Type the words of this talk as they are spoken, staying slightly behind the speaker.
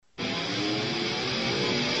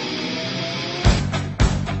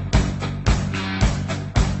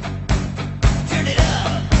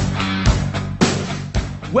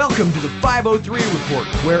Welcome to the 503 Report,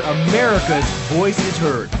 where America's voice is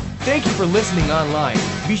heard. Thank you for listening online.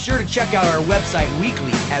 Be sure to check out our website weekly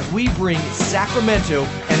as we bring Sacramento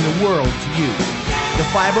and the world to you. The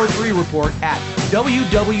 503 Report at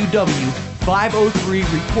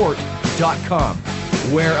www.503report.com,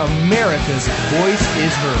 where America's voice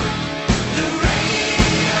is heard.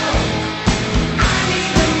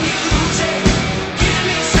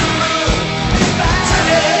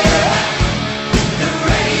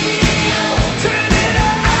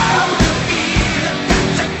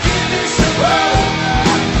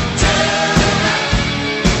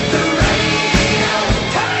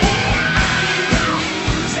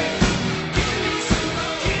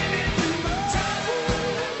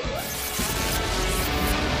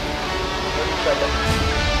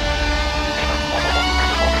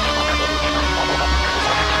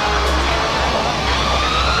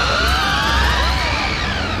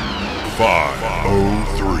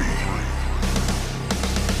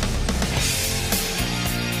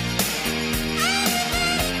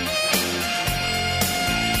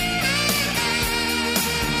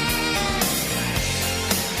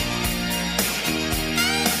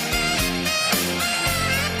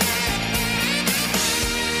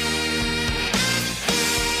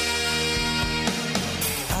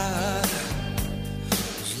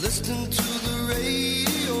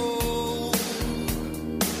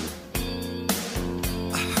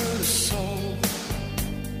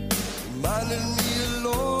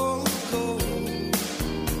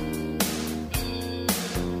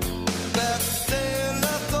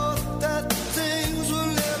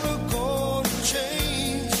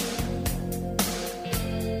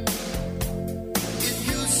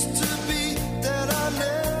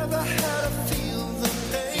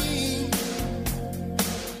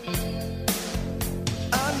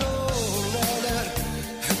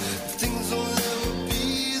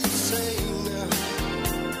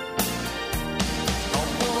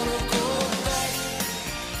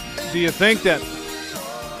 Do you think that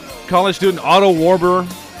college student Otto Warburg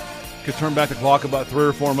could turn back the clock about 3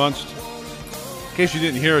 or 4 months? In case you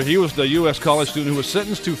didn't hear it, he was the U.S. college student who was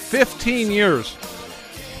sentenced to 15 years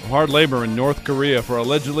of hard labor in North Korea for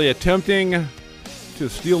allegedly attempting to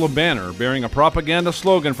steal a banner bearing a propaganda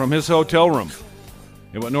slogan from his hotel room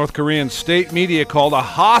in what North Korean state media called a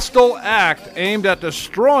hostile act aimed at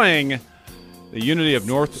destroying the unity of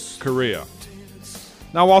North Korea.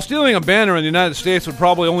 Now, while stealing a banner in the United States would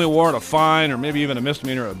probably only warrant a fine or maybe even a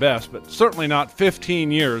misdemeanor at best, but certainly not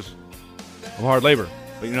 15 years of hard labor,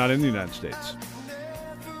 but you're not in the United States.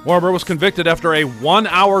 Warburg was convicted after a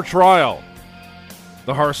 1-hour trial.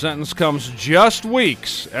 The harsh sentence comes just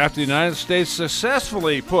weeks after the United States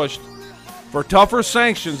successfully pushed for tougher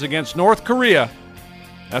sanctions against North Korea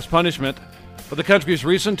as punishment for the country's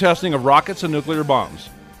recent testing of rockets and nuclear bombs.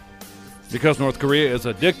 Because North Korea is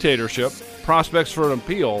a dictatorship, prospects for an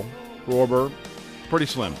appeal for Warburg pretty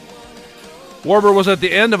slim. Warburg was at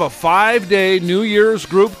the end of a 5-day New Year's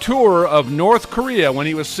group tour of North Korea when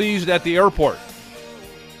he was seized at the airport.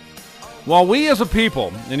 While we as a people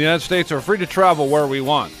in the United States are free to travel where we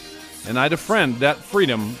want, and I defend that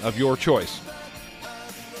freedom of your choice,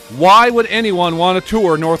 why would anyone want to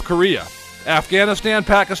tour North Korea, Afghanistan,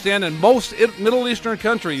 Pakistan, and most Middle Eastern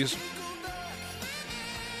countries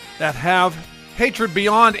that have hatred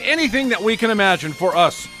beyond anything that we can imagine for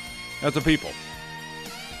us as a people?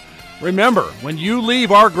 Remember, when you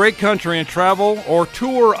leave our great country and travel or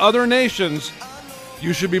tour other nations,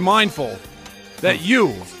 you should be mindful that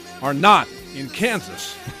you are not in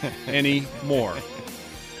Kansas anymore.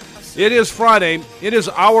 It is Friday. It is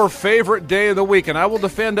our favorite day of the week, and I will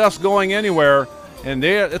defend us going anywhere. And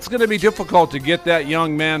it's going to be difficult to get that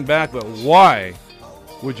young man back, but why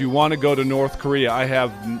would you want to go to North Korea?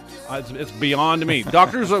 It's beyond me.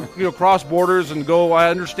 Doctors cross borders and go, I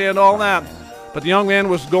understand all that. But the young man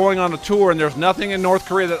was going on a tour, and there's nothing in North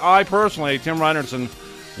Korea that I personally, Tim Reinertson,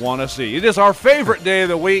 want to see. It is our favorite day of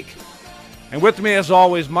the week. And with me, as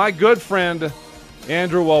always, my good friend,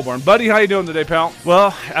 Andrew Wellborn. Buddy, how you doing today, pal?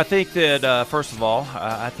 Well, I think that, first of all,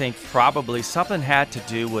 I think probably something had to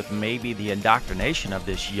do with maybe the indoctrination of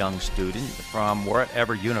this young student from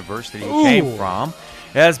wherever university he came from.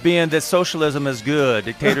 as being that socialism is good,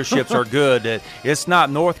 dictatorships are good, that it's not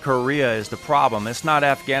North Korea is the problem, it's not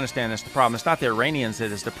Afghanistan that's the problem, it's not the Iranians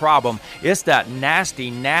that is the problem, it's that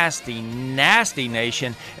nasty, nasty, nasty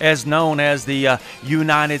nation as known as the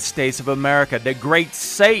United States of America. The great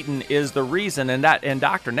Satan is the reason, and that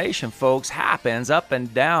indoctrination, folks, happens up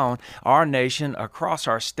and down our nation, across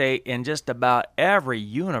our state, in just about every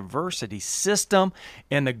university system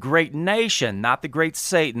in the great nation, not the great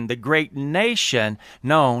Satan, the great nation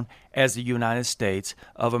known as the United States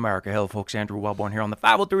of America. Hello, folks. Andrew Wellborn here on the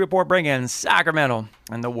 503 Report, bringing Sacramento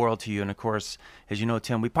and the world to you. And, of course, as you know,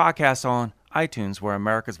 Tim, we podcast on iTunes, where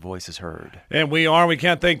America's voice is heard. And we are. We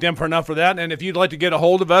can't thank them for enough for that. And if you'd like to get a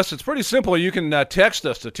hold of us, it's pretty simple. You can text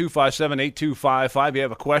us to 257-8255 if you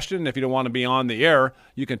have a question. If you don't want to be on the air,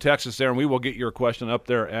 you can text us there, and we will get your question up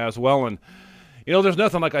there as well. And, you know, there's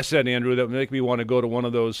nothing, like I said, Andrew, that would make me want to go to one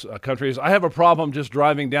of those countries. I have a problem just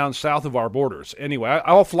driving down south of our borders. Anyway,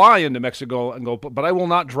 I'll fly into Mexico and go, but I will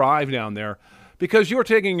not drive down there because you're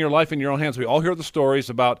taking your life in your own hands. We all hear the stories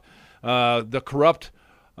about the corrupt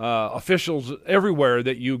officials everywhere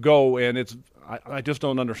that you go, and I just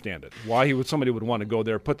don't understand it. Why somebody would want to go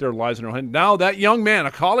there, put their lives in their hands. Now that young man,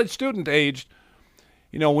 a college student aged,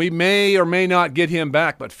 you know, we may or may not get him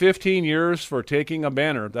back, but 15 years for taking a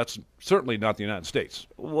banner, that's certainly not the United States.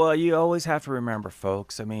 Well, you always have to remember,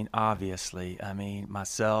 folks, obviously,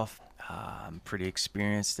 myself, I'm pretty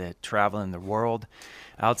experienced at traveling the world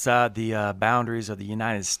outside the boundaries of the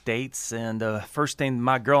United States. And the first thing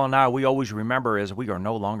my girl and I, we always remember is we are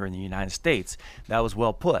no longer in the United States. That was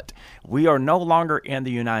well put. We are no longer in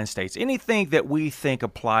the United States. Anything that we think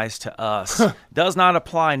applies to us does not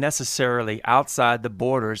apply necessarily outside the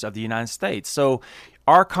borders of the United States. So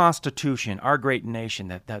our Constitution, our great nation,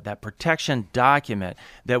 that protection document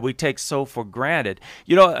that we take so for granted.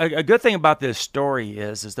 You know, a good thing about this story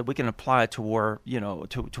is that we can apply it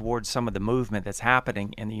towards some of the movement that's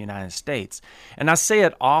happening in the United States. And I say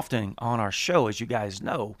it often on our show, as you guys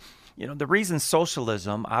know. You know, the reason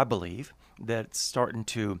socialism, I believe, that's starting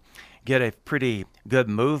to get a pretty good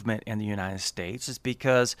movement in the United States is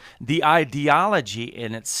because the ideology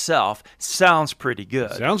in itself sounds pretty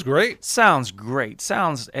good. Sounds great. Sounds great.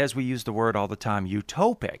 Sounds, as we use the word all the time,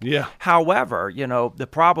 utopic. Yeah. However, you know, the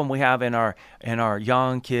problem we have in our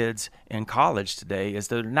young kids in college today is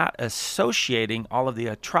they're not associating all of the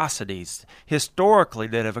atrocities historically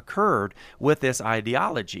that have occurred with this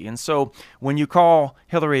ideology. And so when you call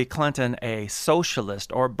Hillary Clinton a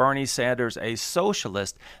socialist or Bernie Sanders a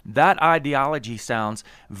socialist, that ideology sounds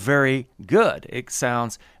very good. It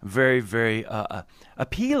sounds very, very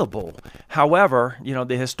appealable. However, you know,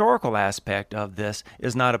 the historical aspect of this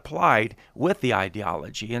is not applied with the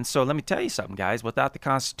ideology. And so let me tell you something, guys. Without the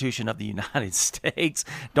Constitution of the United States,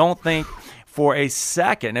 don't think for a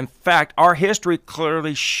second. In fact, our history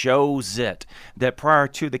clearly shows it, that prior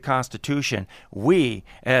to the Constitution, we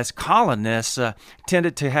as colonists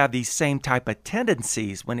tended to have these same type of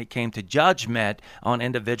tendencies when it came to judgment on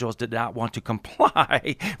individuals that did not want to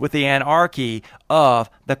comply with the anarchy of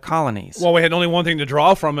the colonies. Well, we had only one thing to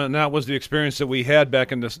draw from it, and that was the experience that we had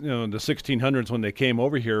back in the 1600s when they came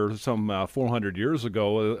over here some 400 years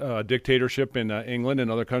ago, dictatorship in England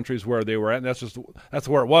and other countries where they were at, and that's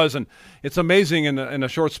where it was. And it's amazing in a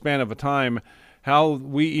short span of a time how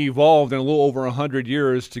we evolved in a little over 100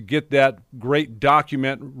 years to get that great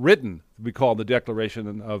document written. We call the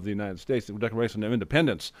Declaration of the United States, the Declaration of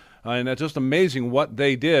Independence. And it's just amazing what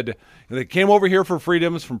they did. And they came over here for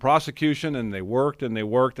freedoms from prosecution, and they worked, and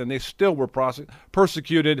they still were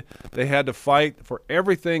persecuted. They had to fight for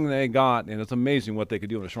everything they got, and it's amazing what they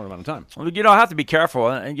could do in a short amount of time. Well, you know, I have to be careful.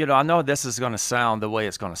 And, you know, I know this is going to sound the way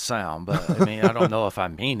it's going to sound, but, I mean, I don't know if I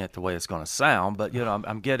mean it the way it's going to sound, but, you know,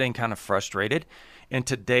 I'm getting kind of frustrated in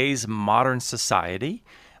today's modern society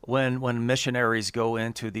when missionaries go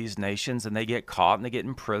into these nations and they get caught and they get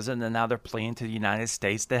imprisoned, and now they're pleading to the United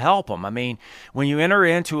States to help them. I mean, when you enter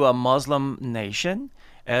into a Muslim nation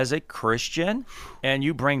as a Christian and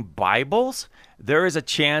you bring Bibles, there is a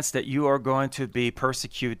chance that you are going to be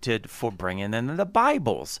persecuted for bringing in the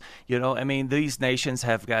Bibles. You know, I mean, these nations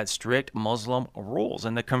have got strict Muslim rules.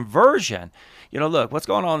 And the conversion, you know, look, what's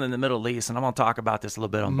going on in the Middle East, and I'm going to talk about this a little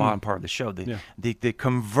bit on the bottom part of the show, the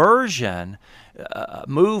conversion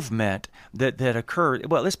movement that occurred,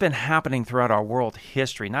 well, it's been happening throughout our world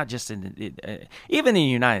history, not just even in the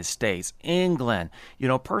United States, England, you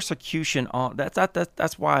know, persecution on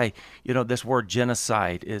that's why, you know, this word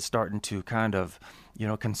genocide is starting to kind of, you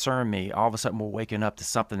know, concern me. All of a sudden we're waking up to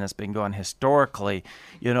something that's been going historically,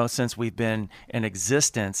 you know, since we've been in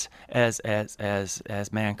existence as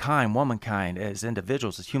mankind, womankind, as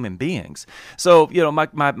individuals, as human beings. So, you know,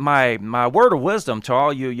 my word of wisdom to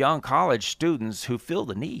all you young college students who feel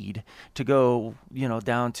the need to go, you know,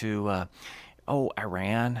 down to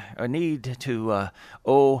Iran, a need to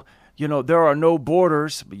you know, there are no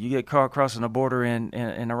borders, but you get caught crossing a border in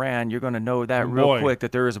Iran, you're going to know that real quick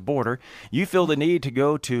that there is a border. You feel the need to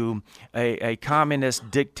go to a communist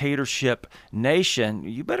dictatorship nation,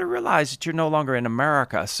 you better realize that you're no longer in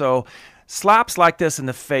America. So Slaps like this in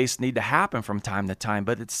the face need to happen from time to time,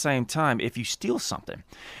 but at the same time, if you steal something,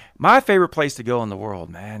 my favorite place to go in the world,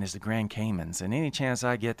 man, is the Grand Caymans. And any chance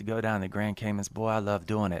I get to go down to the Grand Caymans, boy, I love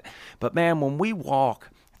doing it. But man, when we walk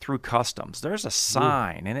through customs, there's a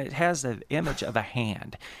sign, and it has the image of a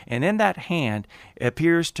hand. And in that hand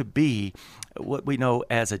appears to be what we know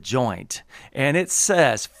as a joint. And it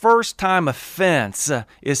says, first time offense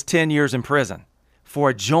is 10 years in prison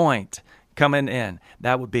for a joint coming in.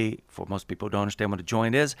 That would be, for most people who don't understand what a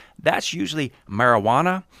joint is, that's usually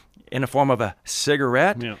marijuana in the form of a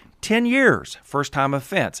cigarette. Yeah. 10 years, first time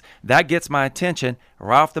offense. That gets my attention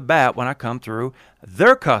right off the bat when I come through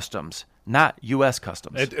their customs, not U.S.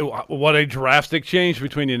 customs. What a drastic change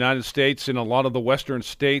between the United States and a lot of the Western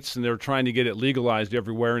states, and they're trying to get it legalized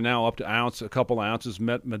everywhere now, up to a couple ounces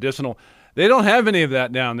medicinal. They don't have any of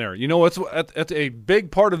that down there. You know, it's a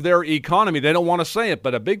big part of their economy. They don't want to say it,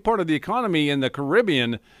 but a big part of the economy in the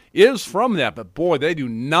Caribbean is from that. But, boy, they do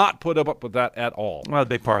not put up with that at all. Well, a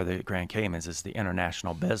big part of the Grand Caymans is the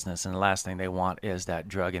international business, and the last thing they want is that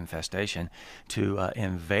drug infestation to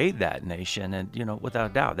invade that nation. And, you know,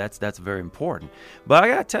 without a doubt, that's very important. But I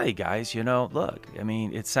got to tell you guys, you know, look, I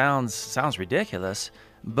mean, it sounds ridiculous,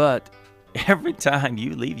 but every time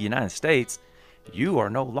you leave the United States, you are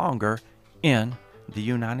no longer in the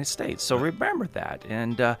United States. So remember that.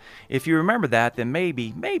 And if you remember that, then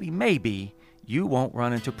maybe you won't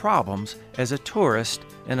run into problems as a tourist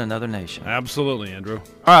in another nation. Absolutely, Andrew.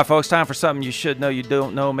 All right, folks, time for something you should know, you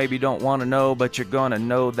don't know, maybe you don't want to know, but you're going to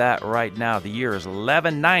know that right now. The year is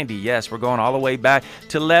 1190. Yes, we're going all the way back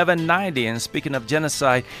to 1190. And speaking of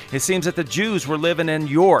genocide, it seems that the Jews were living in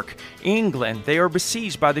York, England. They are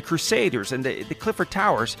besieged by the Crusaders and the Clifford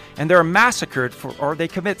Towers, and they're massacred or they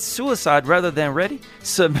commit suicide rather than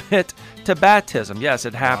submit to baptism. Yes,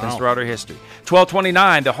 it happens throughout our history.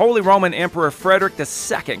 1229, the Holy Roman Emperor Frederick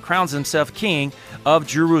II crowns himself king of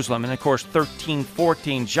Jerusalem. And of course,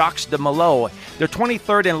 1314, Jacques de Molay, the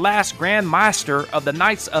 23rd and last Grand Master of the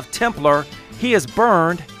Knights of Templar, he is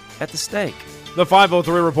burned at the stake. The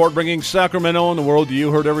 503 Report, bringing Sacramento and the world to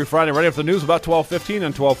you, heard every Friday right after the news about 12:15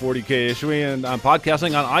 and 12:40 KSUE, and I'm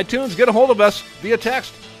podcasting on iTunes. Get a hold of us via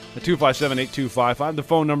text at 257-8255. The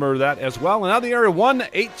phone number of that as well. And now the area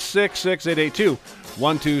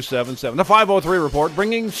 1-866-882-1277. The 503 Report,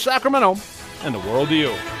 bringing Sacramento and the world to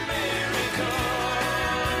you.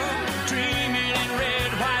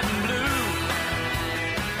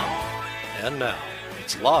 And now,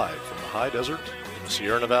 it's live from the high desert in the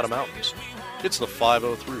Sierra Nevada mountains. It's the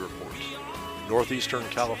 503 Report, Northeastern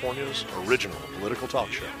California's original political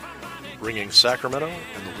talk show, bringing Sacramento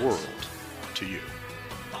and the world to you.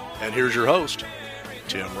 And here's your host,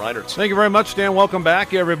 Tim Reinertsen. Thank you very much, Dan. Welcome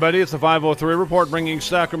back, everybody. It's the 503 Report, bringing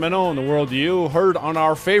Sacramento and the world to you. Heard on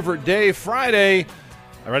our favorite day, Friday,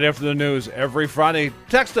 right after the news every Friday.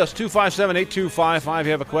 Text us, 257-8255. If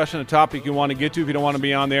you have a question, a topic you want to get to. If you don't want to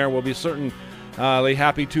be on there, we'll be certainly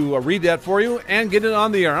happy to read that for you and get it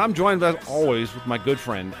on the air. I'm joined, as always, with my good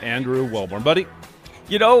friend, Andrew Wellborn. Buddy?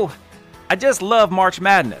 You know, I just love March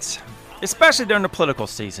Madness. Especially during the political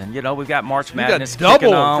season. You know, we've got March Madness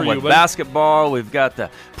kicking on with basketball. We've got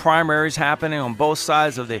the primaries happening on both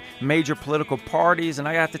sides of the major political parties. And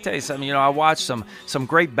I have to tell you something, you know, I watched some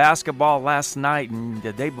great basketball last night and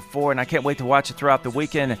the day before, and I can't wait to watch it throughout the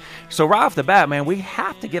weekend. So right off the bat, man, we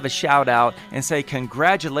have to give a shout out and say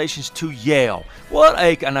congratulations to Yale. What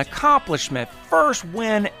an accomplishment. First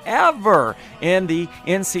win ever in the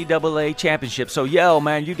NCAA championship. So Yale,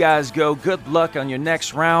 man, you guys go. Good luck on your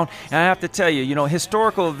next round. And I have to tell you, you know,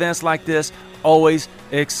 historical events like this always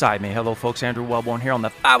excite me. Hello, folks. Andrew Wellborn here on the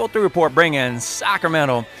 503 Report, bringing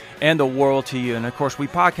Sacramento and the world to you. And, of course, we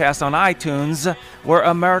podcast on iTunes, where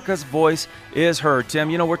America's voice is heard. Tim,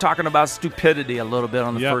 you know, we're talking about stupidity a little bit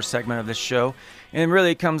on the first segment of this show. And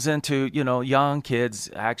really it comes into, you know, young kids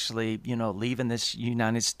actually, you know, leaving this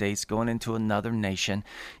United States, going into another nation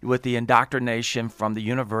with the indoctrination from the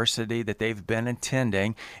university that they've been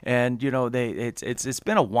attending. And, you know, it's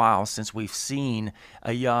been a while since we've seen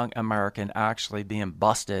a young American actually being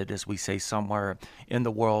busted, as we say, somewhere in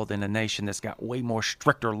the world, in a nation that's got way more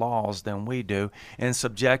stricter laws than we do, and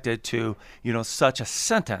subjected to, you know, such a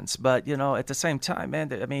sentence. But, you know, at the same time,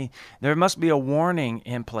 man, I mean, there must be a warning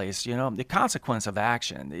in place, you know, the consequence of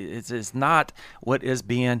action. It's not what is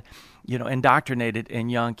being indoctrinated in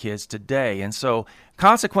young kids today. And so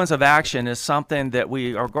consequence of action is something that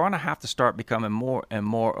we are going to have to start becoming more and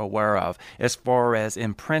more aware of as far as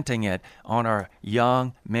imprinting it on our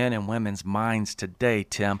young men and women's minds today,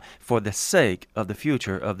 Tim, for the sake of the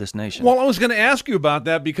future of this nation. Well, I was going to ask you about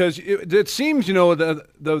that because it seems, a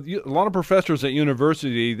lot of professors at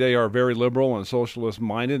university, they are very liberal and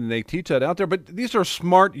socialist-minded, and they teach that out there. But these are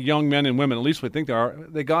smart young men and women, at least we think they are.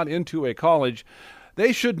 They got into a college.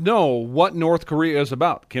 They should know what North Korea is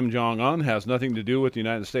about. Kim Jong-un has nothing to do with the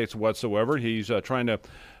United States whatsoever. He's trying to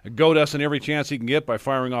goad us in every chance he can get by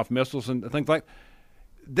firing off missiles and things like that.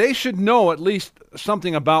 They should know at least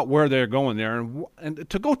something about where they're going there, and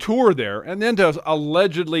to go tour there, and then to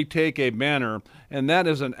allegedly take a banner, and that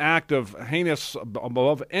is an act of heinous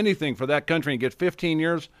above anything for that country, and get 15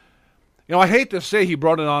 years. I hate to say he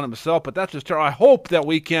brought it on himself, but that's just terrible. I hope that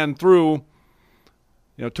we can, through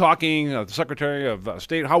talking the Secretary of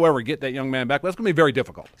State, however, get that young man back. But that's going to be very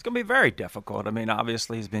difficult. It's going to be very difficult. I mean,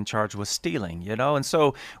 obviously, he's been charged with stealing, and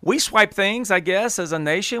so we swipe things, I guess, as a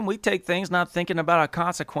nation. We take things not thinking about a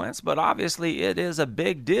consequence, but obviously it is a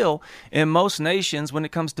big deal in most nations when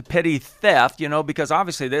it comes to petty theft, because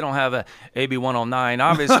obviously they don't have a AB 109.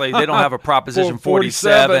 Obviously, they don't have a Proposition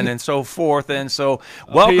 47 and so forth. And so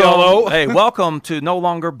welcome to no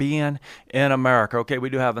longer being in America. Okay,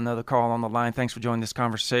 we do have another call on the line. Thanks for joining this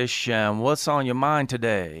conversation. What's on your mind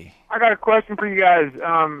today? I got a question for you guys.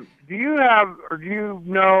 Do you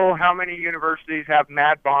know how many universities have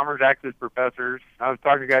mad bombers act as professors? I was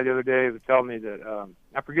talking to a guy the other day who was telling me that,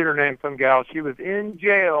 I forget her name, some gal, she was in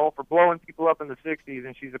jail for blowing people up in the 60s,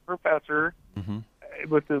 and she's a professor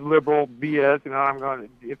with the liberal BS.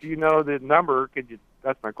 If you know the number,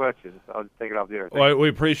 that's my question. So I'll just take it off the air. Well, we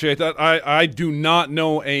appreciate that. I do not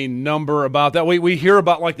know a number about that. We hear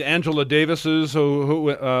about like the Angela Davises who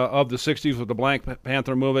of the 60s with the Black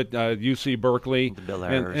Panther movement, UC Berkeley. The Bill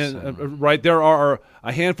Ayers. Right, there are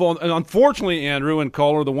a handful. And unfortunately, Andrew and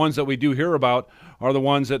Caller, the ones that we do hear about are the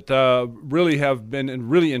ones that really have been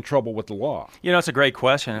in trouble with the law. It's a great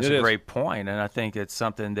question. It's a great point, and I think it's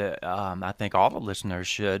something that I think all the listeners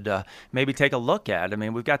should maybe take a look at. I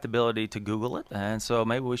mean, we've got the ability to Google it, and so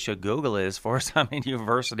maybe we should Google it as far as how many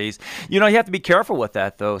universities. You have to be careful with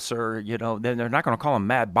that, though, sir. They're not going to call them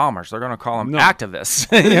mad bombers. They're going to call them activists.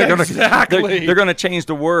 Exactly. They're going to change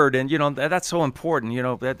the word, and that's so important.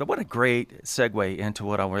 What a great segue into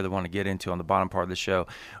what I really want to get into on the bottom part of the show.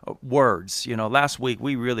 Words. Last week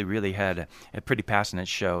we really had a pretty passionate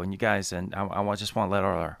show, and you guys, and I just want to let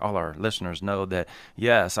all our listeners know that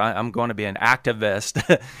yes, I'm going to be an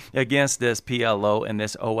activist against this PLO and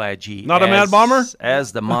this OIG. Not a mad bomber?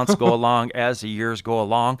 As the months go along, as the years go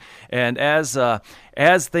along, and as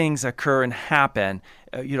things occur and happen.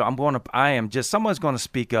 Someone's going to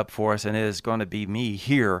speak up for us, and it is going to be me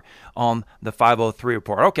here on the 503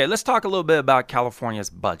 Report. Okay, let's talk a little bit about California's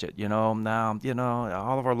budget. Now,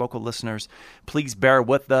 all of our local listeners, please bear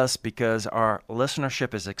with us because our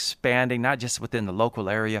listenership is expanding, not just within the local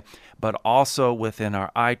area, but also within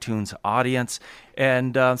our iTunes audience.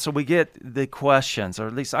 And so we get the questions, or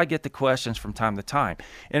at least I get the questions from time to time.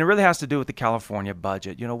 And it really has to do with the California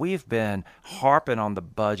budget. We've been harping on the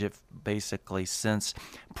budget basically since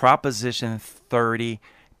Proposition 30,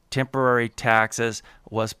 temporary taxes,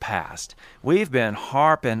 was passed. We've been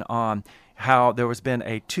harping on how there has been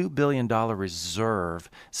a $2 billion reserve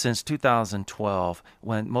since 2012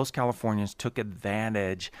 when most Californians took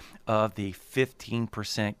advantage of the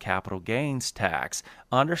 15% capital gains tax,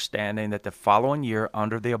 understanding that the following year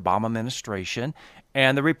under the Obama administration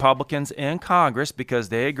and the Republicans in Congress, because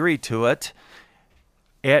they agreed to it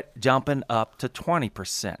jumping up to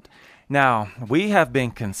 20%. Now, we have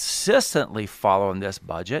been consistently following this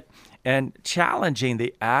budget and challenging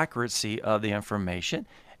the accuracy of the information.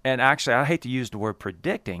 And actually, I hate to use the word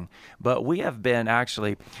predicting, but we have been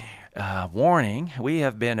actually warning, we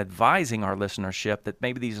have been advising our listenership that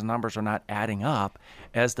maybe these numbers are not adding up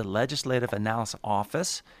as the Legislative Analysis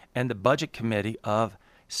Office and the Budget Committee of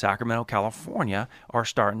Sacramento, California, are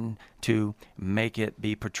starting to make it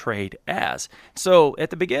be portrayed as. So at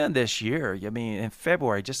the beginning of this year, in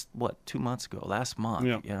February, just 2 months ago, last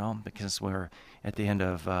month, because we're at the end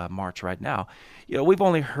of March right now, we've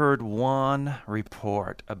only heard one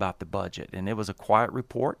report about the budget, and it was a quiet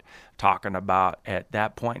report talking about at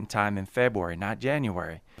that point in time in February, not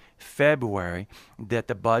January, February, that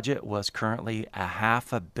the budget was currently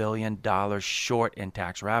 $500 million short in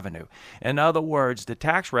tax revenue. In other words, the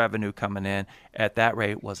tax revenue coming in at that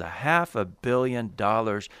rate was $500 million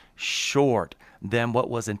short than what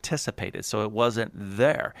was anticipated. So it wasn't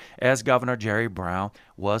there as Governor Jerry Brown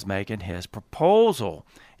was making his proposal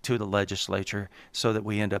to the legislature so that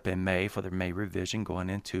we end up in May for the May revision going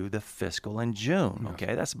into the fiscal in June.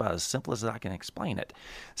 Okay, that's about as simple as I can explain it.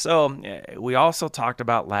 So we also talked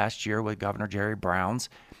about last year with Governor Jerry Brown's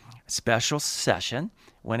special session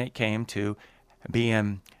when it came to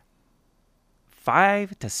being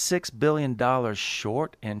 $5 to $6 billion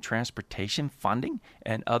short in transportation funding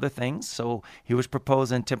and other things. So he was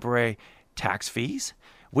proposing temporary tax fees.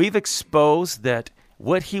 We've exposed that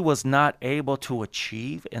what he was not able to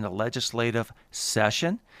achieve in the legislative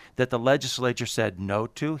session, that the legislature said no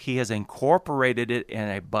to, he has incorporated it in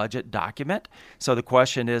a budget document. So the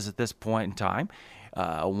question is, at this point in time,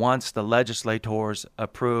 once the legislators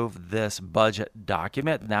approve this budget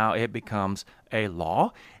document, now it becomes a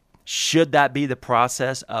law. Should that be the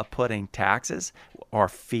process of putting taxes or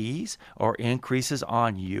fees or increases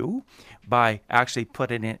on you by actually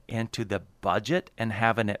putting it into the budget and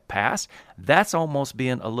having it pass? That's almost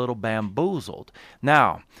being a little bamboozled.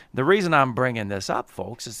 Now, the reason I'm bringing this up,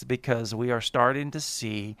 folks, is because we are starting to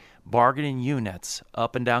see bargaining units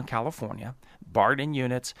up and down California. Bargaining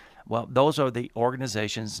units, well, those are the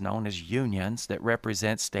organizations known as unions that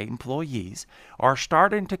represent state employees, are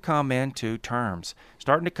starting to come into terms,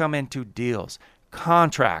 starting to come into deals,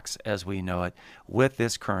 contracts as we know it, with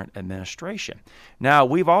this current administration. Now,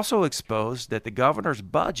 we've also exposed that the governor's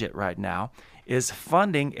budget right now is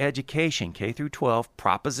funding education, K through 12,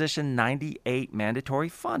 Proposition 98 mandatory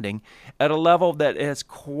funding at a level that is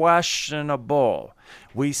questionable.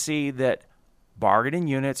 We see that bargaining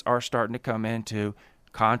units are starting to come into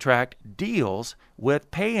contract deals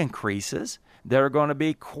with pay increases that are going to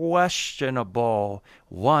be questionable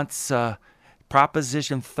once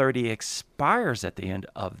Proposition 30 expires at the end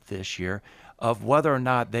of this year, of whether or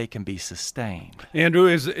not they can be sustained. Andrew,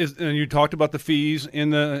 and you talked about the fees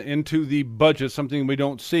into the budget, something we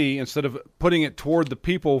don't see, instead of putting it toward the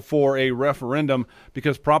people for a referendum,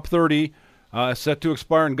 because Prop 30 is set to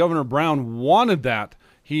expire, and Governor Brown wanted that.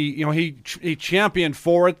 He championed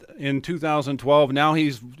for it in 2012. Now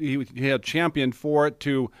he had championed for it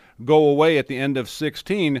to go away at the end of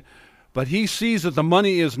 2016. But he sees that the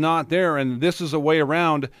money is not there, and this is a way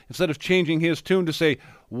around, instead of changing his tune to say,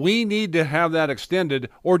 we need to have that extended.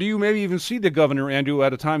 Or do you maybe even see the governor, Andrew,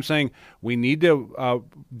 at a time saying, we need to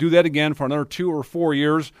do that again for another 2 or 4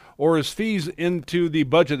 years? Or is fees into the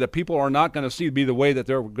budget that people are not going to see be the way that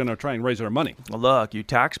they're going to try and raise their money? Well, look, you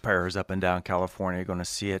taxpayers up and down California are going to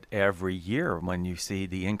see it every year when you see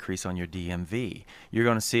the increase on your DMV. You're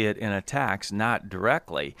going to see it in a tax, not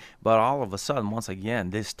directly, but all of a sudden, once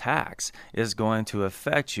again, this tax is going to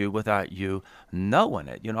affect you without you knowing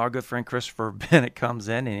it. You know, our good friend Christopher Bennett comes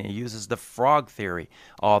in and he uses the frog theory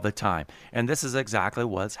all the time. And this is exactly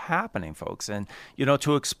what's happening, folks. And, you know,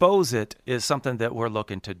 to expose it is something that we're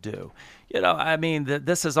looking to do. You know, I mean,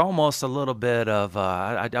 this is almost a little bit of,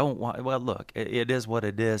 look, it is what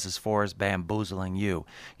it is as far as bamboozling you.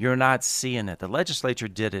 You're not seeing it. The legislature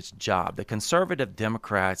did its job. The conservative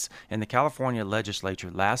Democrats in the California legislature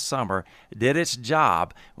last summer did its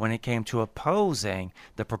job when it came to opposing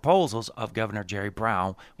the proposals of Governor Jerry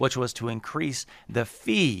Brown, which was to increase the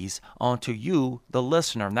fees onto you, the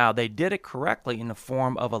listener. Now, they did it correctly in the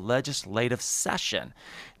form of a legislative session.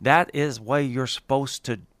 That is the way you're supposed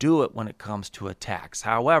to do it when it comes to a tax.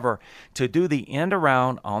 However, to do the end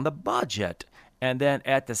around on the budget and then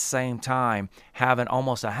at the same time having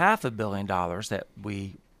almost $500 million that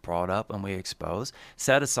we brought up and we exposed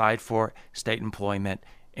set aside for state employment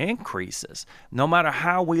increases. No matter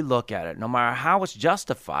how we look at it, no matter how it's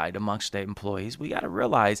justified amongst state employees, we got to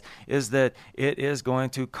realize is that it is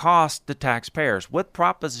going to cost the taxpayers. With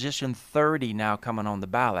Proposition 30 now coming on the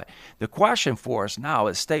ballot, the question for us now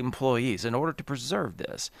is state employees, in order to preserve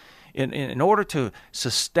this, in order to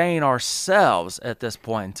sustain ourselves at this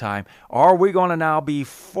point in time, are we going to now be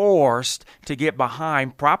forced to get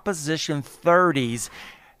behind Proposition 30's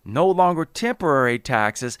no longer temporary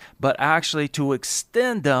taxes, but actually to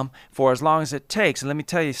extend them for as long as it takes? And let me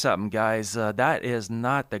tell you something, guys, that is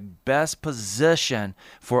not the best position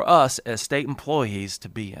for us as state employees to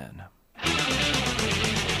be in.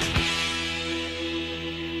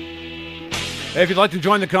 If you'd like to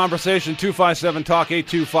join the conversation,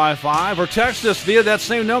 257-TALK-8255, or text us via that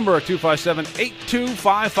same number,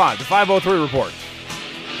 257-8255, the 503 Report.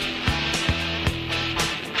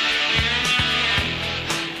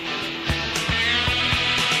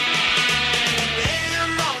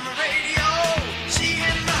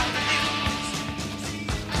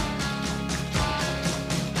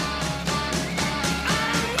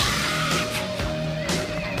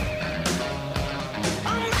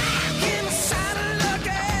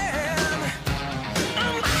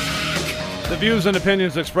 The views and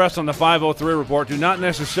opinions expressed on the 503 Report do not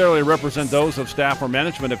necessarily represent those of staff or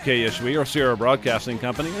management of KSUE or Sierra Broadcasting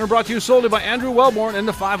Company and are brought to you solely by Andrew Wellborn and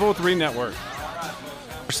the 503 Network.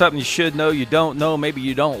 Something you should know, you don't know, maybe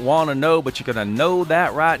you don't want to know, but you're going to know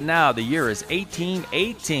that right now. The year is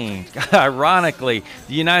 1818. Ironically,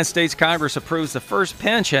 the United States Congress approves the first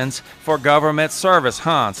pensions for government service,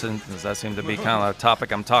 Since that seems to be kind of the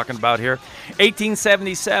topic I'm talking about here.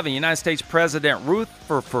 1877, United States President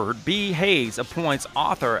Rutherford B. Hayes appoints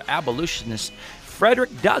author abolitionist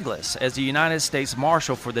Frederick Douglass as the United States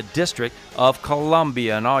Marshal for the District of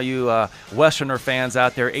Columbia. And all you Westerner fans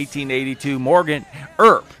out there, 1882, Morgan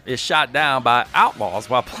Earp is shot down by outlaws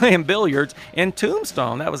while playing billiards in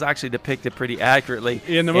Tombstone. That was actually depicted pretty accurately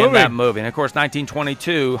in that movie. And, of course,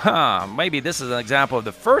 1922, maybe this is an example of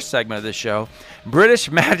the first segment of this show.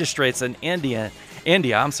 British magistrates in India,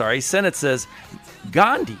 sentences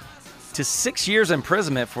Gandhi to 6 years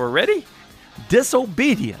imprisonment for, ready?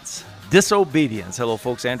 Disobedience. Hello,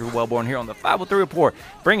 folks. Andrew Wellborn here on the 503 Report,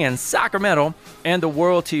 bringing Sacramento and the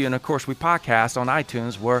world to you. And, of course, we podcast on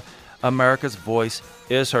iTunes where America's voice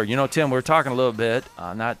is heard. You know, Tim, we're talking a little bit,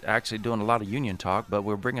 not actually doing a lot of union talk, but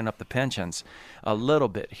we're bringing up the pensions a little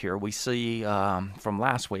bit here. We see from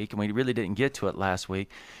last week, and we really didn't get to it last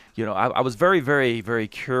week, you know, I was very, very, very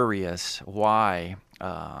curious why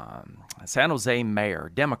San Jose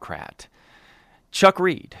mayor, Democrat, Chuck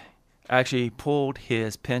Reed, actually pulled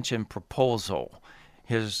his pension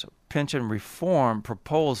reform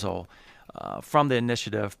proposal from the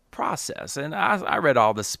initiative process. And I read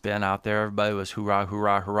all the spin out there. Everybody was hoorah,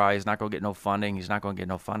 hoorah, hurrah. He's not going to get no funding.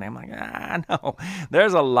 I'm like, no.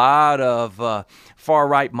 There's a lot of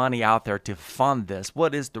far-right money out there to fund this.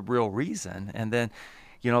 What is the real reason? And then,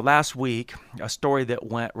 you know, last week, a story that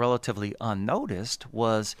went relatively unnoticed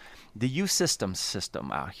was the U system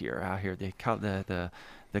out here,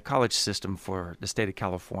 the college system for the state of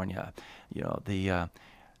California. You know, the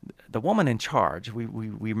woman in charge, we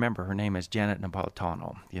remember her name is Janet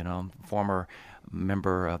Napolitano, you know, former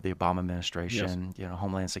member of the Obama administration, yes. You know,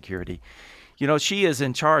 Homeland Security. You know, she is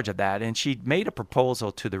in charge of that, and she made a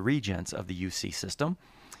proposal to the regents of the UC system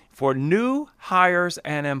for new hires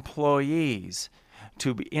and employees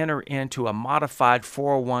to enter into a modified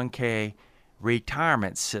 401k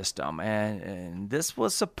retirement system. And this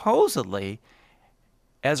was supposedly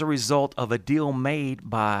as a result of a deal made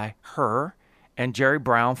by her and Jerry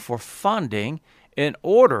Brown for funding in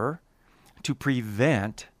order to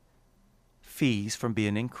prevent fees from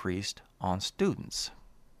being increased on students.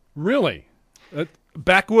 Really?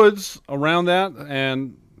 Backwoods around that,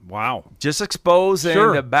 and wow. Just exposing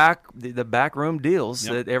sure. the backroom deals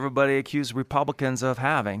yep. that everybody accused Republicans of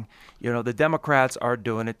having. You know, the Democrats are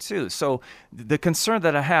doing it too. So the concern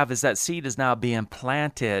that I have is that seed is now being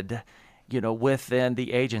planted, you know, within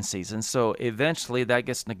the agencies. And so eventually that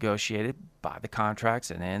gets negotiated by the contracts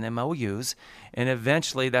and MOUs, and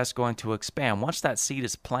eventually that's going to expand. Once that seed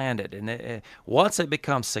is planted, and once it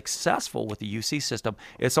becomes successful with the UC system,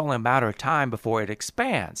 it's only a matter of time before it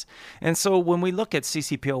expands. And so when we look at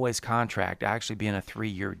CCPOA's contract actually being a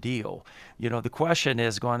 3-year deal, you know, the question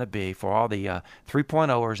is going to be for all the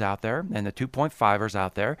 3.0ers out there and the 2.5ers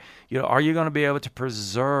out there, you know, are you going to be able to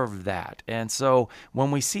preserve that? And so when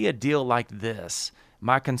we see a deal like this,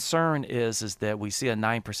 my concern is that we see a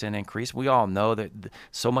 9% increase. We all know that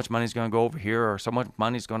so much money is going to go over here or so much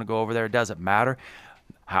money is going to go over there. It doesn't matter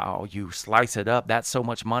how you slice it up. That so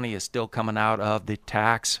much money is still coming out of the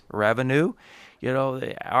tax revenue. You know,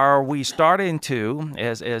 are we starting to,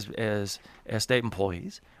 as state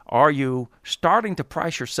employees, are you starting to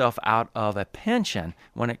price yourself out of a pension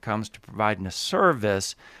when it comes to providing a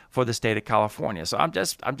service for the state of California? So I'm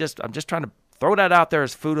just trying to throw that out there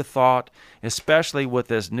as food of thought, especially with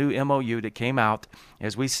this new MOU that came out,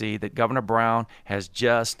 as we see that Governor Brown has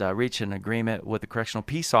just reached an agreement with the correctional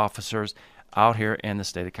peace officers out here in the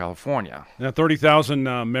state of California. Now, 30,000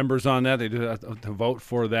 members on that. They do have to vote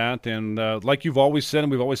for that. And like you've always said,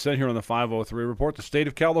 and we've always said here on the 503 Report, the state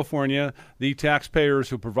of California, the taxpayers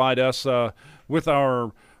who provide us with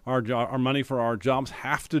our money for our jobs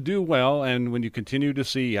have to do well. And when you continue to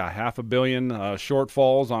see $500 million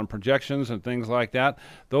shortfalls on projections and things like that,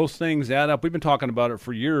 those things add up. We've been talking about it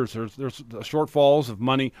for years. There's shortfalls of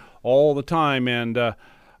money all the time. And I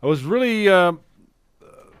was really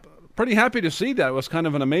pretty happy to see that. It was kind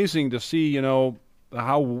of an amazing to see, you know,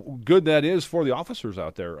 how good that is for the officers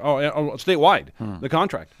out there. Statewide, the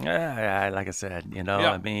contract. Yeah, like I said, you know,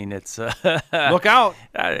 yeah. I mean, it's look out.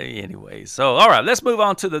 Anyway, so all right, let's move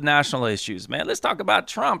on to the national issues, man. Let's talk about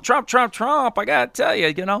Trump. I gotta tell you,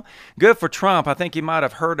 you know, good for Trump. I think you might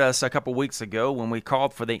have heard us a couple weeks ago when we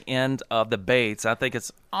called for the end of debates. I think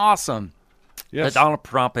it's awesome Yes. Donald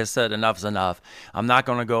Trump has said enough's enough. I'm not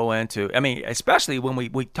going to go into, I mean, especially when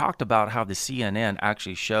we talked about how the CNN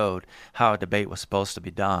actually showed how a debate was supposed to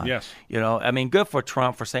be done. Yes. You know, I mean, good for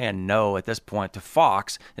Trump for saying no at this point to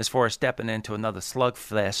Fox as far as stepping into another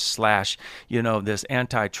slugfest / this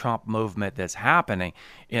anti-Trump movement that's happening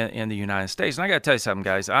in the United States. And I got to tell you something,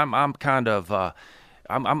 guys. I'm kind of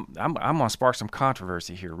I'm going to spark some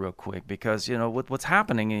controversy here real quick because, what's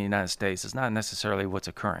happening in the United States is not necessarily what's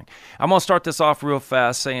occurring. I'm going to start this off real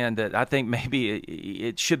fast saying that I think maybe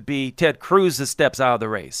it should be Ted Cruz that steps out of the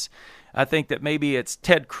race. I think that maybe it's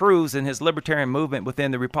Ted Cruz and his libertarian movement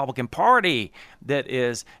within the Republican Party that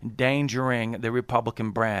is endangering the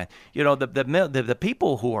Republican brand. The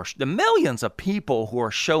people the millions of people who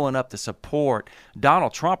are showing up to support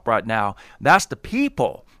Donald Trump right now, that's the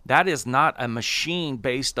people. That is not a machine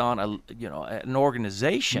based on an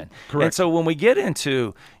organization. Correct. And so when we get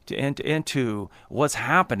into what's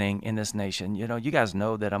happening in this nation, you guys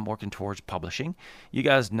know that I'm working towards publishing. You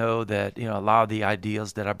guys know that a lot of the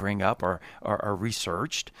ideas that I bring up are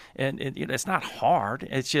researched, and it's not hard.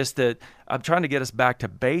 It's just that I'm trying to get us back to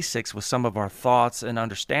basics with some of our thoughts and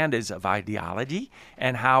understandings of ideology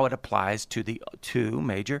and how it applies to the two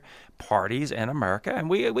major parties in America. And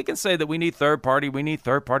we can say that we need third party,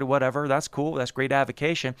 whatever. That's cool. That's great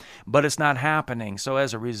advocation, but it's not happening. So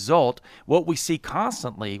as a result, what we see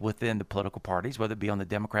constantly within the political parties, whether it be on the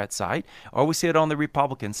Democrat side or we see it on the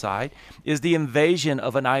Republican side, is the invasion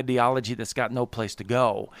of an ideology that's got no place to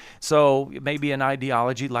go. So maybe an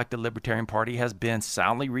ideology like the Libertarian Party has been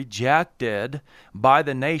soundly rejected by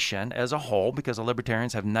the nation as a whole because the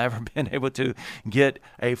Libertarians have never been able to get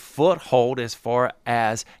a foothold as far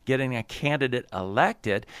as getting a candidate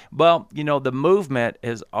elected. Well, the movement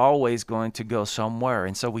is always going to go somewhere.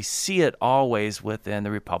 And so we see it always within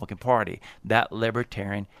the Republican Party, that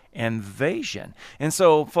libertarian invasion. And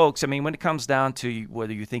so, folks, I mean, when it comes down to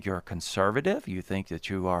whether you think you're a conservative, you think that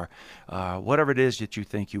you are, whatever it is that you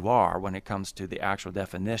think you are when it comes to the actual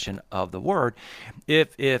definition of the word,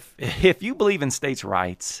 if you believe in states'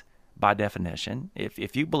 rights, by definition,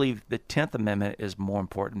 if you believe the 10th Amendment is more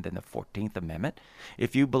important than the 14th Amendment,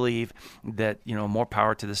 if you believe that, more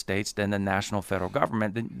power to the states than the national federal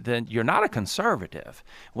government, then you're not a conservative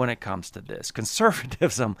when it comes to this.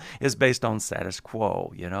 Conservatism is based on status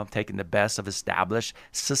quo, taking the best of established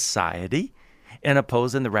society and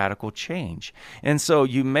opposing the radical change. And so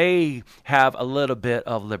you may have a little bit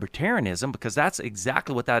of libertarianism because that's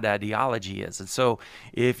exactly what that ideology is. And so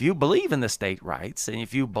if you believe in the state rights and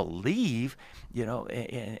if you believe,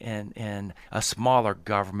 in a smaller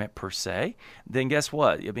government per se, then guess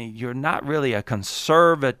what? I mean, you're not really a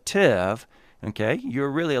conservative, okay?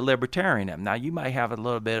 You're really a libertarian. Now, you might have a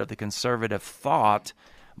little bit of the conservative thought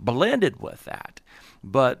blended with that.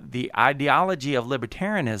 But the ideology of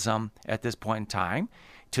libertarianism at this point in time,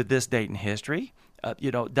 to this date in history,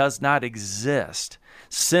 does not exist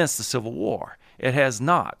since the Civil War. It has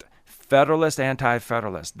not. Federalist,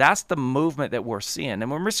 anti-federalist. That's the movement that we're seeing. And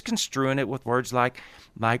we're misconstruing it with words like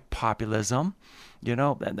populism.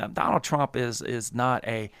 Donald Trump is not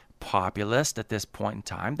a populist at this point in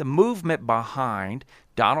time. The movement behind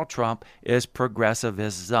Donald Trump is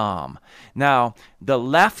progressivism. Now, the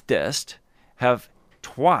leftists have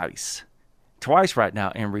twice right now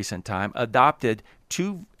in recent time adopted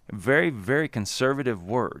two very, very conservative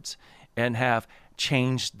words and have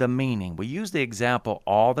changed the meaning. We use the example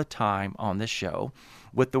all the time on this show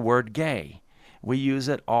with the word gay. We use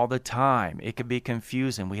it all the time. It can be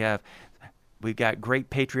confusing. We've got great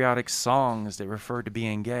patriotic songs that refer to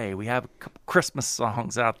being gay. We have Christmas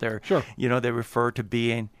songs out there, sure, that refer to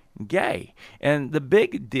being gay. And the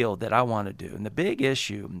big deal that I want to do, and the big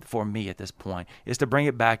issue for me at this point, is to bring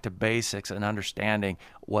it back to basics and understanding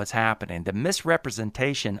what's happening. The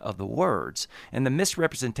misrepresentation of the words and the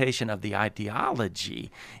misrepresentation of the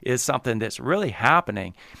ideology is something that's really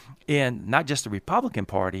happening in not just the Republican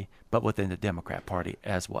Party, but within the Democrat Party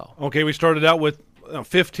as well. Okay, we started out with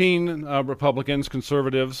 15 Republicans,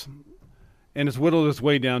 conservatives, and it's whittled its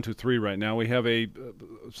way down to 3 right now. We have a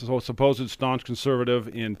supposed staunch conservative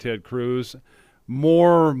in Ted Cruz,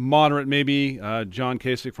 more moderate maybe John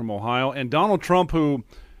Kasich from Ohio, and Donald Trump, who,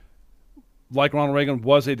 like Ronald Reagan,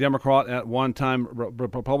 was a Democrat at one time,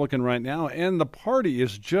 Republican right now, and the party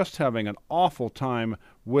is just having an awful time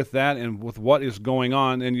with that and with what is going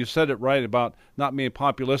on. And you said it right about not being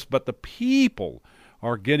populist, but the people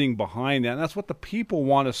are getting behind that. And that's what the people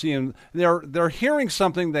want to see. And they're hearing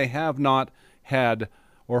something they have not had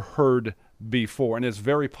or heard before. And it's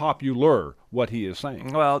very popular what he is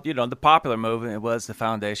saying. Well, the popular movement was the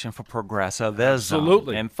foundation for progressivism.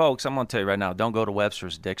 Absolutely. And folks, I'm going to tell you right now, don't go to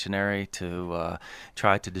Webster's Dictionary to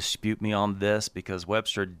try to dispute me on this, because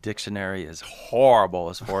Webster's Dictionary is horrible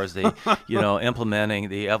as far as the, implementing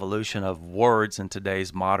the evolution of words in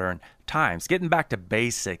today's modern times. Getting back to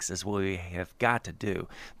basics is what we have got to do.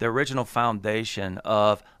 The original foundation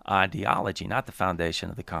of ideology, not the foundation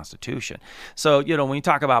of the Constitution. So, when you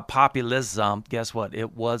talk about populism, guess what?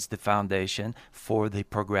 It was the foundation for the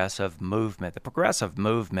progressive movement. The progressive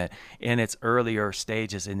movement in its earlier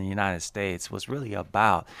stages in the United States was really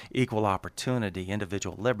about equal opportunity,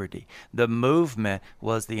 individual liberty. The movement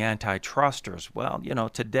was the antitrusters. Well,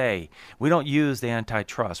 today we don't use the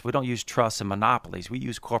antitrust. We don't use trusts and monopolies. We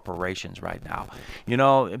use corporations right now.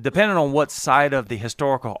 Depending on what side of the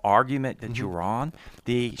historical argument that you're on,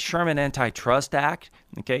 the Sherman Antitrust Act,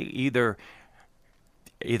 either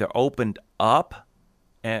opened up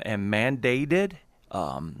and mandated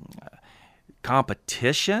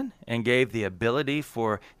competition and gave the ability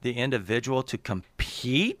for the individual to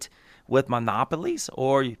compete with monopolies,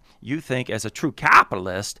 or you think as a true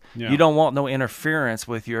capitalist, you don't want no interference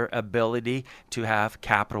with your ability to have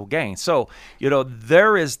capital gain. So,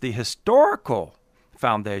 there is the historical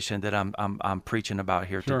foundation that I'm preaching about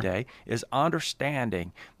here today, is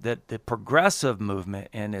understanding that the progressive movement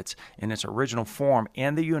in its original form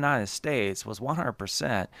in the United States was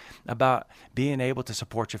 100% about being able to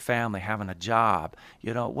support your family, having a job.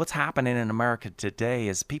 What's happening in America today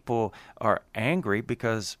is people are angry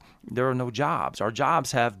because there are no jobs. Our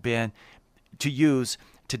jobs have been, to use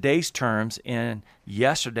today's terms in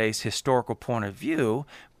yesterday's historical point of view,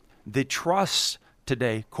 the trusts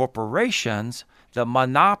today, corporations, the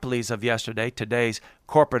monopolies of yesterday, today's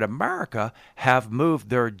corporate America, have moved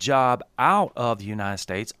their job out of the United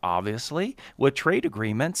States, obviously, with trade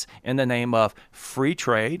agreements in the name of free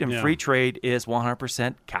trade. And free trade is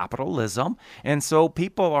 100% capitalism. And so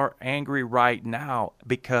people are angry right now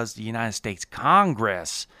because the United States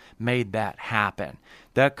Congress made that happen.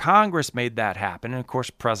 That Congress made that happen, and of course,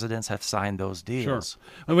 presidents have signed those deals. Sure,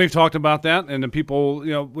 and we've talked about that, and the people,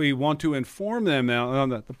 we want to inform them now.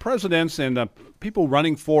 The presidents and the people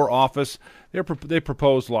running for office, they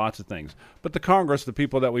propose lots of things. But the Congress, the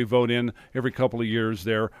people that we vote in every couple of years,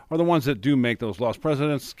 there are the ones that do make those laws.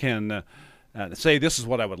 Presidents can say, this is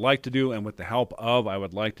what I would like to do, and with the help of, I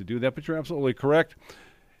would like to do that. But you're absolutely correct.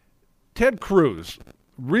 Ted Cruz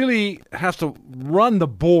really has to run the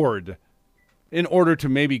board in order to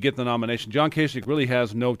maybe get the nomination. John Kasich really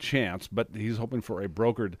has no chance, but he's hoping for a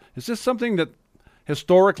brokered. Is this something that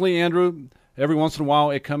historically, Andrew, every once in a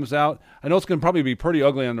while it comes out? I know it's going to probably be pretty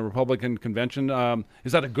ugly on the Republican convention.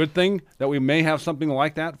 Is that a good thing that we may have something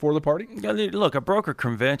like that for the party? Yeah, look, a broker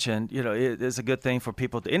convention, it is a good thing for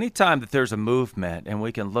people. Anytime that there's a movement, and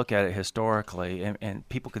we can look at it historically, and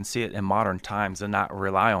people can see it in modern times and not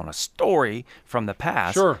rely on a story from the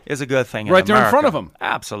past, is a good thing. Right there in front of them.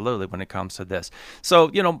 Absolutely, when it comes to this. So,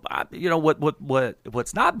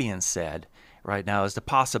 what's not being said right now is the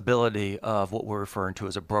possibility of what we're referring to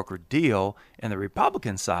as a broker deal in the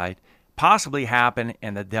Republican side possibly happen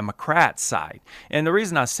in the Democrat side. And the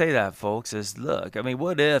reason I say that, folks, is look,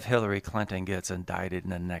 what if Hillary Clinton gets indicted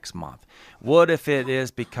in the next month? What if it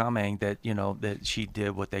is becoming that, that she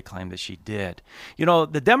did what they claim that she did?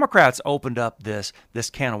 The Democrats opened up this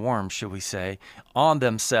can of worms, should we say, on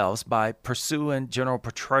themselves by pursuing General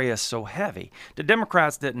Petraeus so heavy. The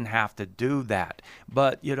Democrats didn't have to do that.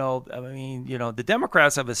 But, the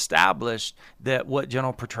Democrats have established that what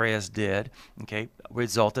General Petraeus did,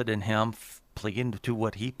 resulted in him pleading to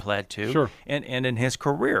what he pled to and in his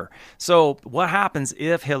career. So what happens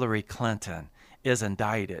if Hillary Clinton is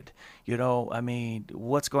indicted?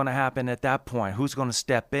 What's going to happen at that point? Who's going to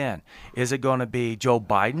step in? Is it going to be Joe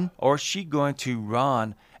Biden, or is she going to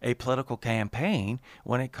run a political campaign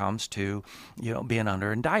when it comes to, being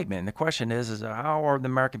under indictment? And the question is how are the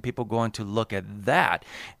American people going to look at that?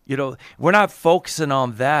 We're not focusing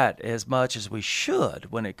on that as much as we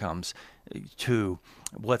should when it comes to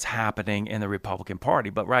what's happening in the Republican Party.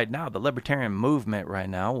 But right now, the libertarian movement right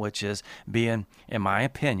now, which is being, in my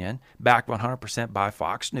opinion, backed 100% by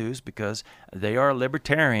Fox News, because they are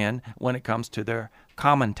libertarian when it comes to their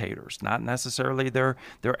commentators, not necessarily their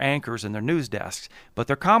anchors and their news desks, but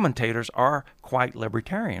their commentators are quite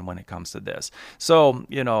libertarian when it comes to this. So,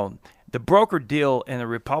 the broker deal in the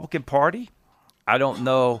Republican Party, I don't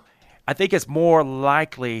know. I think it's more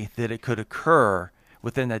likely that it could occur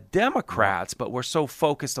within the Democrats, but we're so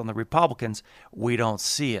focused on the Republicans, we don't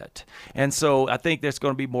see it. And so I think there's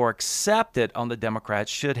going to be more accepted on the Democrats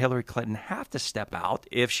should Hillary Clinton have to step out,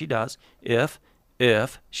 if she does, if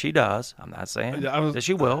she does. I'm not saying that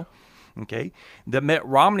she will. Okay, the Mitt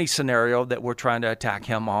Romney scenario that we're trying to attack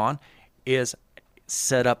him on is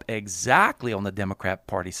set up exactly on the Democrat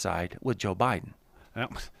Party side with Joe Biden.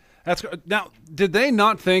 Now, did they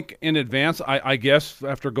not think in advance, I guess,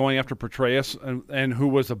 after going after Petraeus and who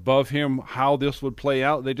was above him, how this would play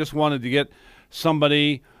out? They just wanted to get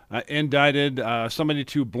somebody indicted, somebody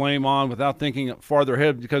to blame on without thinking farther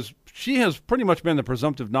ahead, because she has pretty much been the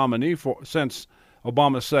presumptive nominee since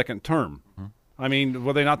Obama's second term. Mm-hmm. I mean,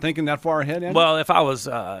 were they not thinking that far ahead, Andy? Well, if I was,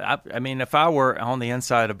 if I were on the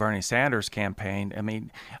inside of Bernie Sanders' campaign,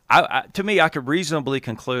 to me, I could reasonably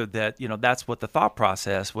conclude that, that's what the thought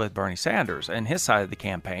process with Bernie Sanders and his side of the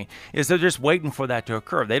campaign is. They're just waiting for that to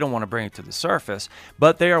occur. They don't want to bring it to the surface,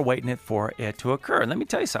 but they are waiting for it to occur. And let me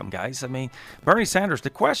tell you something, guys. Bernie Sanders, the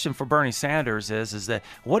question for Bernie Sanders is that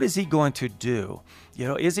what is he going to do?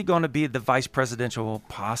 Is he going to be the vice presidential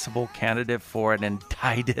possible candidate for an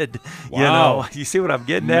indicted, Wow. You see what I'm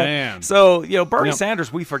getting at? Man. So, Bernie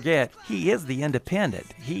Sanders, we forget, he is the independent.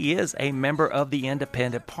 He is a member of the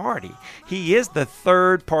independent party. He is the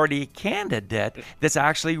third party candidate that's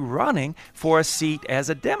actually running for a seat as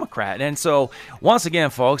a Democrat. And so, once again,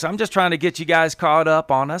 folks, I'm just trying to get you guys caught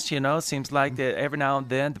up on us. It seems like that every now and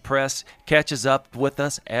then the press catches up with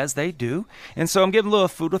us as they do. And so I'm giving a little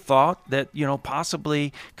food of thought that,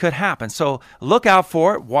 possibly could happen. So look out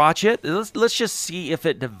for it. Watch it. Let's just see if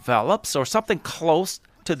it develops or something close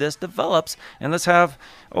to this develops. And let's have,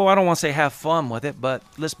 I don't want to say have fun with it, but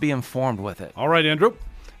let's be informed with it. All right, Andrew.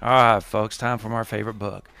 All right, folks, time for our favorite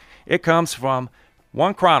book. It comes from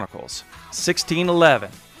 1 Chronicles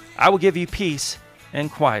 16:11. I will give you peace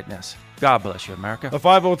and quietness. God bless you, America. The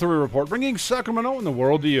 503 Report, bringing Sacramento and the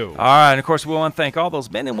world to you. All right, and of course, we want to thank all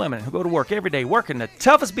those men and women who go to work every day, working the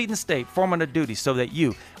toughest beat in the state, forming a duty so that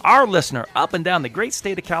you, our listener, up and down the great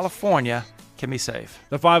state of California, can be safe.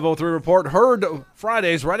 The 503 Report, heard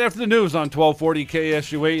Fridays right after the news on 1240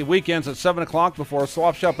 KSUA, weekends at 7 o'clock before a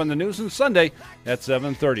swap shop in the news, and Sunday at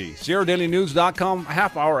 7:30. SierraDailyNews.com,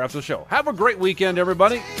 half hour after the show. Have a great weekend,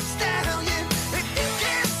 everybody.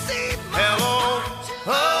 Hello,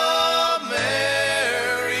 America.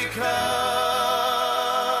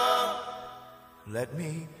 Let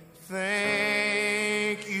me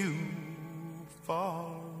thank you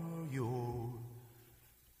for your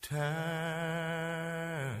time.